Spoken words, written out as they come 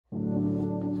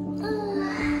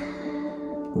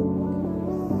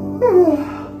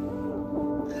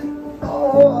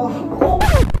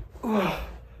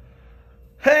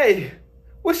Hey,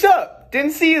 what's up?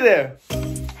 Didn't see you there.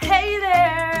 Hey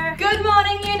there! Good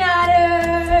morning,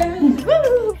 United!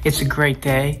 Woo! It's a great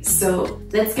day. So,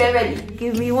 let's get ready.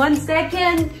 Give me 1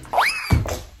 second.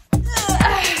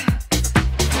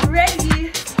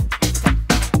 Ready.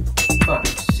 5,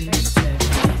 6, 7.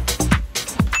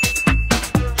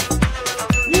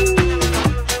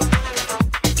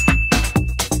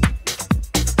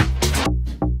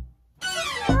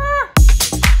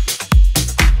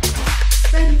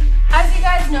 As you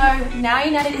guys know, Now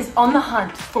United is on the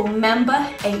hunt for member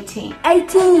 18.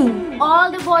 18!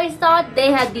 All the boys thought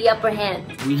they had the upper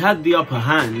hand. We had the upper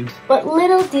hand. But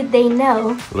little did they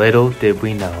know. Little did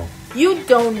we know. You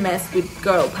don't mess with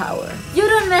girl power. You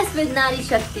don't mess with Nari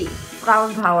Shakti.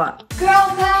 Flower power. Girl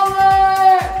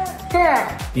power!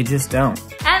 Yeah. You just don't.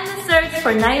 And the search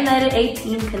for Now United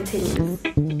 18 continues.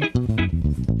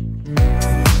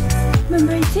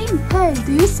 Number 18, hey,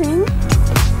 do you sing?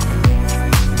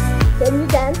 Can you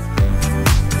dance?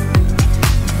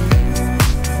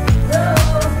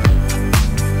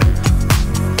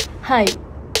 Hi,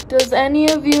 does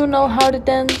any of you know how to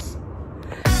dance?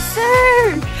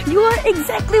 Sir, you are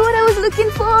exactly what I was looking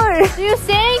for. Do you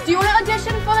sing? Do you want to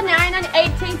audition for the Now United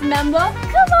 18th member?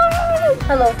 Come on!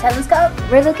 Hello, Talent Scout.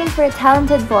 We're looking for a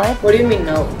talented boy. What do you mean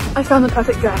no? I found the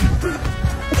perfect guy.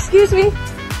 Excuse me?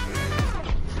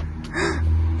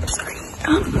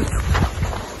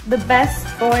 The best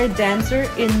boy dancer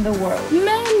in the world.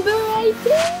 Member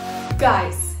 18!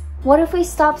 Guys. What if we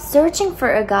stop searching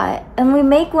for a guy and we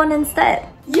make one instead?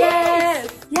 Yes!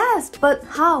 Yes, but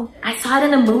how? I saw it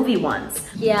in a movie once.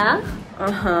 Yeah?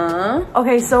 Uh-huh.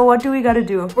 Okay, so what do we gotta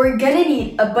do? We're gonna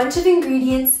need a bunch of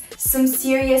ingredients, some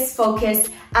serious focus,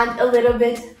 and a little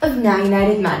bit of Now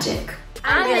United magic.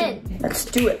 I'm in. Let's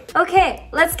do it. Okay,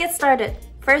 let's get started.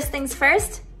 First things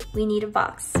first, we need a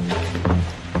box.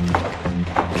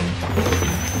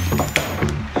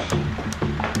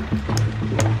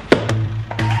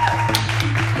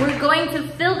 We're going to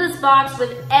fill this box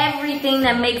with everything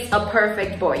that makes a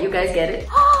perfect boy. You guys get it?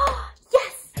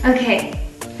 Yes! Okay,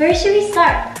 where should we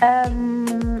start?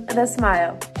 The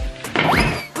smile.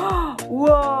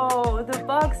 Whoa, the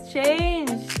box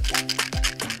changed.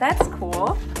 That's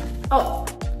cool. Oh,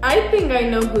 I think I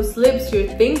know whose lips you're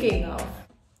thinking of.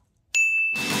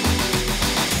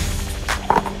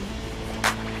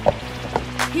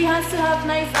 He has to have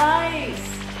nice eyes.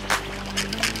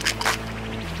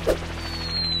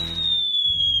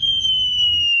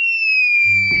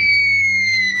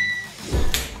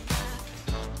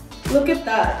 Look at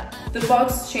that. The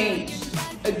box changed.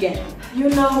 Again. You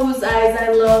know whose eyes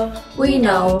I love? We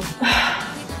know.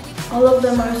 All of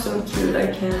them are so cute, I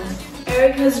can't.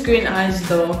 Eric has green eyes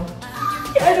though.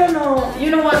 I don't know.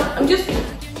 You know what? I'm just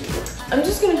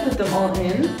gonna put them all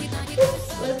in.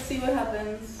 Oops, let's see what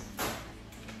happens.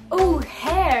 Oh,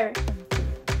 hair!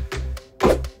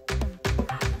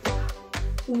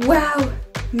 Wow,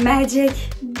 magic.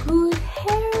 Good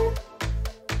hair.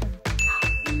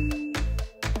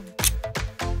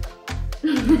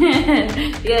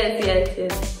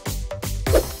 Yes.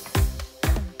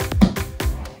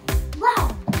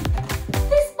 Wow,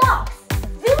 this box.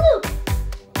 Look.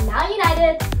 Now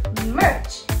United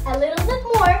merch. A little bit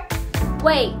more.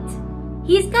 Wait,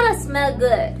 he's gonna smell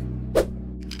good.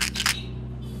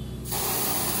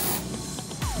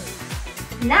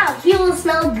 Now he will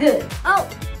smell good. Oh,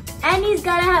 and he's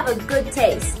gotta have a good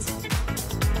taste.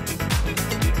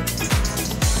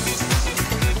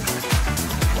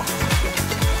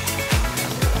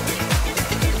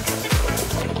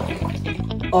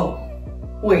 Oh,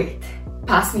 wait.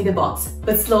 Pass me the box,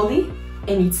 but slowly.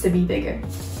 It needs to be bigger.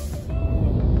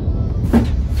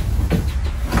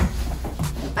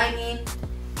 I mean,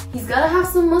 he's gotta have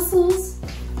some muscles.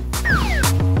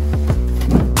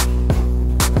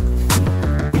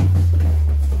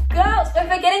 Girls, we're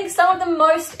forgetting some of the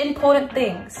most important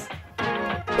things.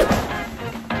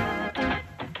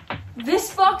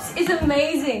 This box is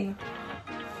amazing.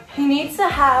 He needs to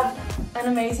have an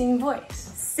amazing voice.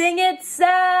 Sing it,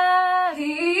 Sam!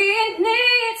 He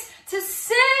needs to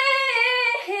sing,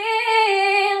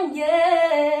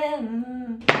 yeah.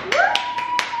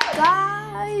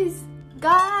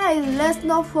 Guys, let's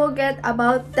not forget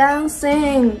about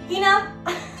dancing. Hina.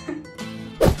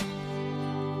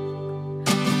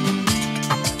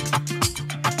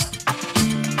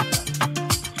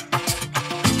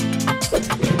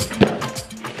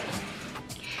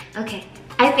 Okay,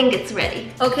 I think it's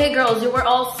ready. Okay, girls, you were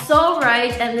all so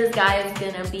right, and this guy is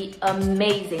gonna be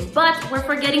amazing. But we're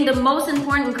forgetting the most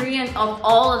important ingredient of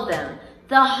all of them,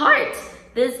 the heart.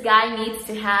 This guy needs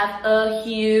to have a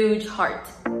huge heart.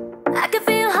 I can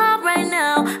feel hot right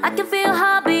now. I can feel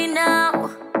heartbeat now.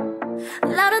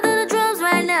 Louder than the drums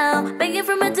right now. Begging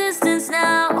from a distance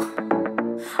now.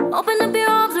 Open up your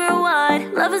arms real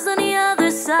wide. Love is on the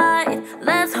other side.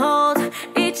 Let's hold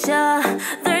each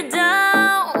other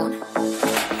down.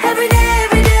 Every day,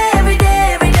 every day, every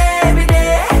day, every day, every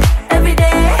day, every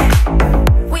day.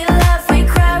 We laugh, we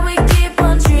cry, we keep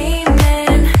on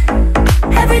dreaming.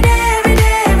 Every day, every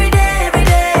day, every day, every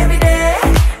day, every day,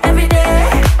 every day.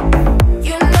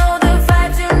 You know the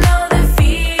vibes, you know the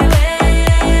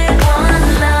feeling. One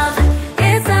love,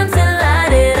 it's time to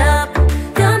light it up.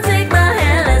 Come take my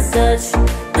hand, let's touch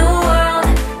the world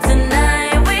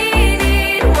tonight. We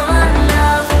need one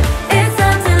love, it's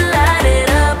time to light it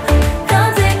up.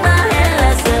 Come take my hand,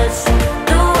 let's touch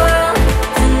the world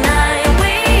tonight.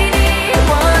 We need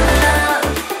one love.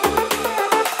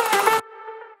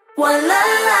 One la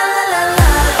la la la la. One la la la la.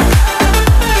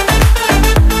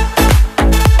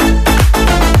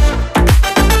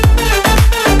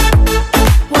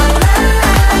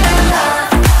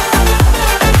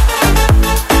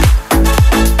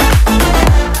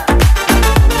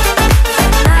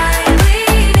 Tonight we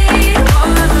need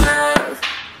one love.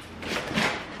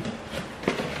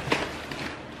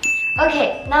 Okay,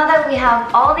 now that we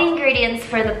have all the ingredients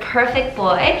for the perfect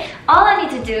boy, all I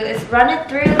need to do is run it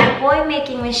through the boy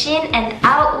making machine and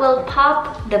out will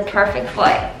pop the perfect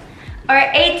boy. Our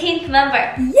 18th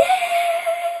member. Yes!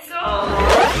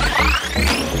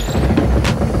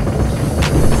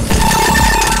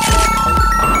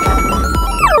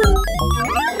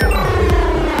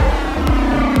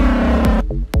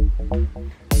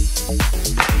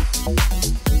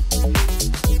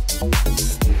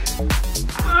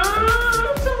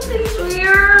 Something's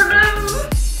weird.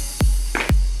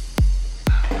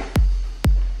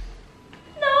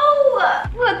 No!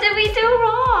 What did we do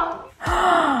wrong?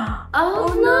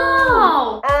 Oh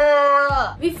no!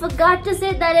 We forgot to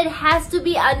say that it has to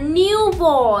be a new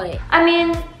boy. I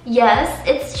mean, yes,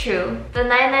 it's true. The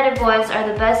Nine-Nighted Boys are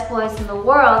the best boys in the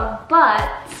world, but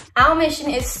Our mission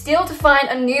is still to find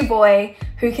a new boy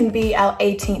who can be our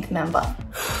 18th member.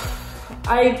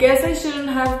 I guess I shouldn't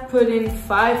have put in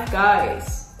 5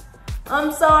 guys.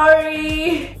 I'm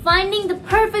sorry. Finding the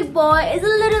perfect boy is a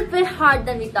little bit hard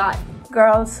than we thought.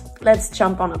 Girls, let's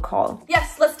jump on a call.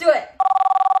 Yes, let's do it.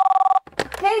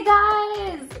 hey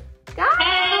guys!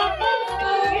 Guys!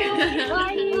 How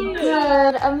are you?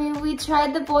 Good. I mean, we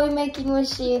tried the boy making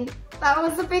machine. That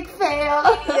was a big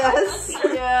fail. Yes.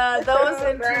 Yeah, that was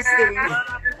interesting.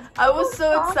 I was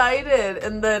so excited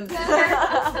and then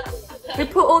they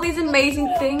put all these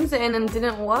amazing things in and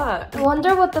didn't work. I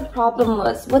wonder what the problem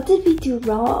was. What did we do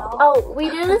wrong? Oh,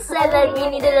 we didn't say that we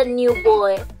needed a new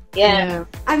boy. Yeah.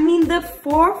 I mean, the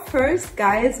 4 first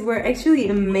guys were actually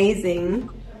amazing.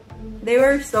 They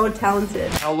were so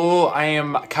talented. Hello, I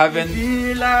am Kevin.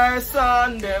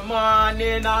 Sunday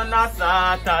morning on a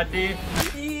Saturday.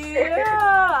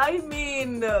 Yeah, I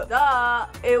mean, duh,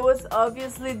 it was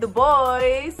obviously the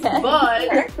boys,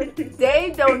 but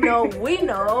they don't know we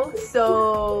know,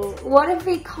 so... What if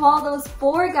we call those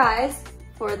 4 guys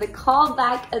for the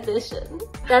callback edition?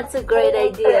 That's a great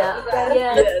idea.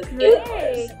 Yes.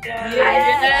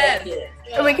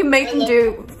 And we can make them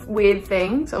do weird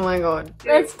things. Oh my god.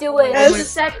 Let's do it.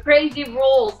 Just set crazy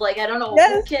rules. Like, I don't know,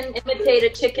 who can imitate a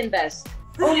chicken best?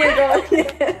 Oh my god,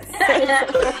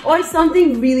 yes. Or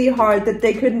something really hard that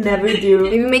they could never do.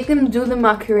 Maybe make them do the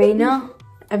Macarena.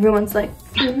 Everyone's like,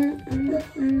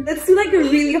 Let's do like a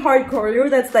really hard choreo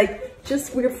that's like,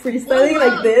 just we're freestyling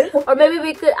like this. Or maybe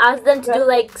we could ask them to do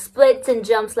like splits and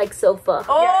jumps like Sofa.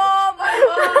 Oh my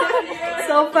god! Yes.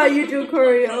 Sofa, you do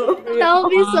choreo. That would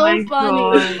be so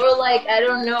funny. Or like, I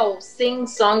don't know, sing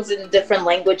songs in different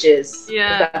languages.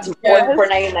 Yeah. That's important for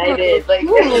Night United. Like,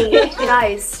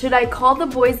 guys, should I call the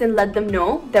boys and let them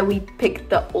know that we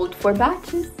picked the old 4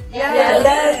 batches? Yes.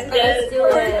 Let's do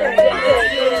it.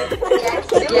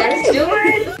 yes, do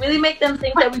it. Really make them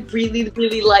think that we really,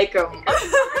 really like them.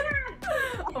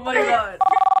 Oh my god.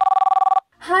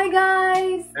 Hi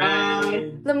guys!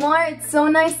 Lamar, it's so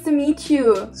nice to meet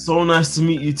you. So nice to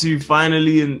meet you too,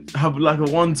 finally, and have like a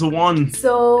one-to-one.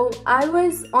 So, I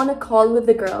was on a call with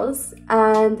the girls,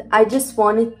 and I just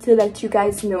wanted to let you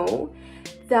guys know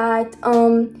that,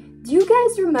 do you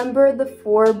guys remember the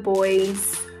 4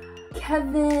 boys?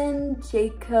 Kevin,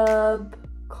 Jacob,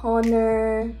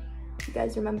 Connor, you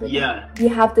guys remember them? Yeah. We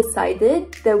have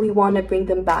decided that we want to bring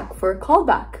them back for a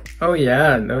callback. Oh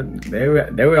yeah, no, they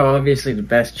were obviously the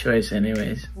best choice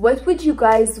anyways. What would you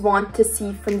guys want to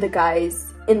see from the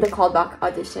guys in the callback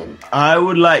audition? I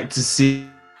would like to see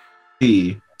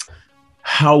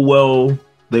how well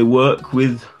they work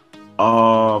with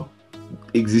our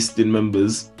existing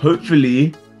members.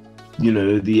 Hopefully, you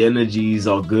know, the energies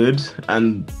are good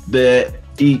and they're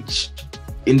each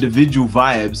individual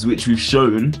vibes which we've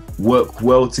shown work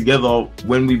well together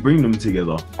when we bring them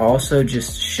together. Also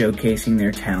just showcasing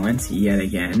their talents yet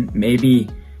again. Maybe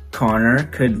Connor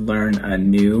could learn a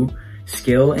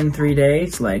skill in 3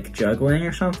 days, like juggling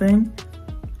or something.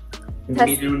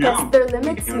 Test their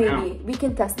limits, maybe. We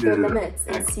can test their limits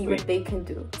and see what they can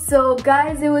do. So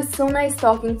guys, it was so nice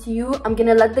talking to you. I'm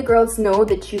gonna let the girls know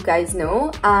that you guys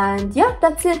know. And yeah,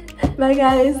 that's it. Bye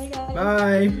guys.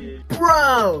 Bye.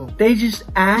 Bro, they just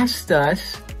asked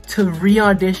us to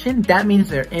re-audition. That means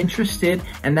they're interested,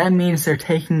 and that means they're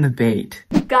taking the bait.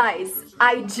 Guys,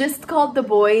 I just called the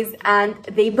boys and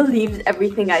they believed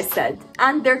everything I said.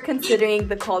 And they're considering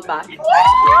the callback.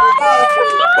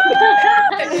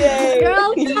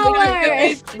 Girl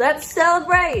power! Let's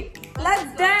celebrate.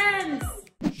 Let's dance.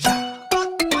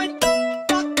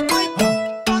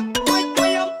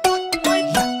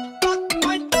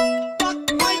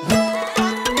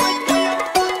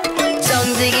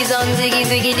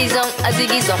 Ziggity zong, a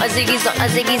ziggy zong, a ziggy zong, a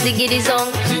ziggy ziggity zong.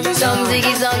 Zong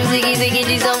ziggy zong, ziggy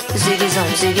ziggity zong, ziggy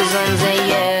zong, say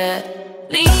yeah.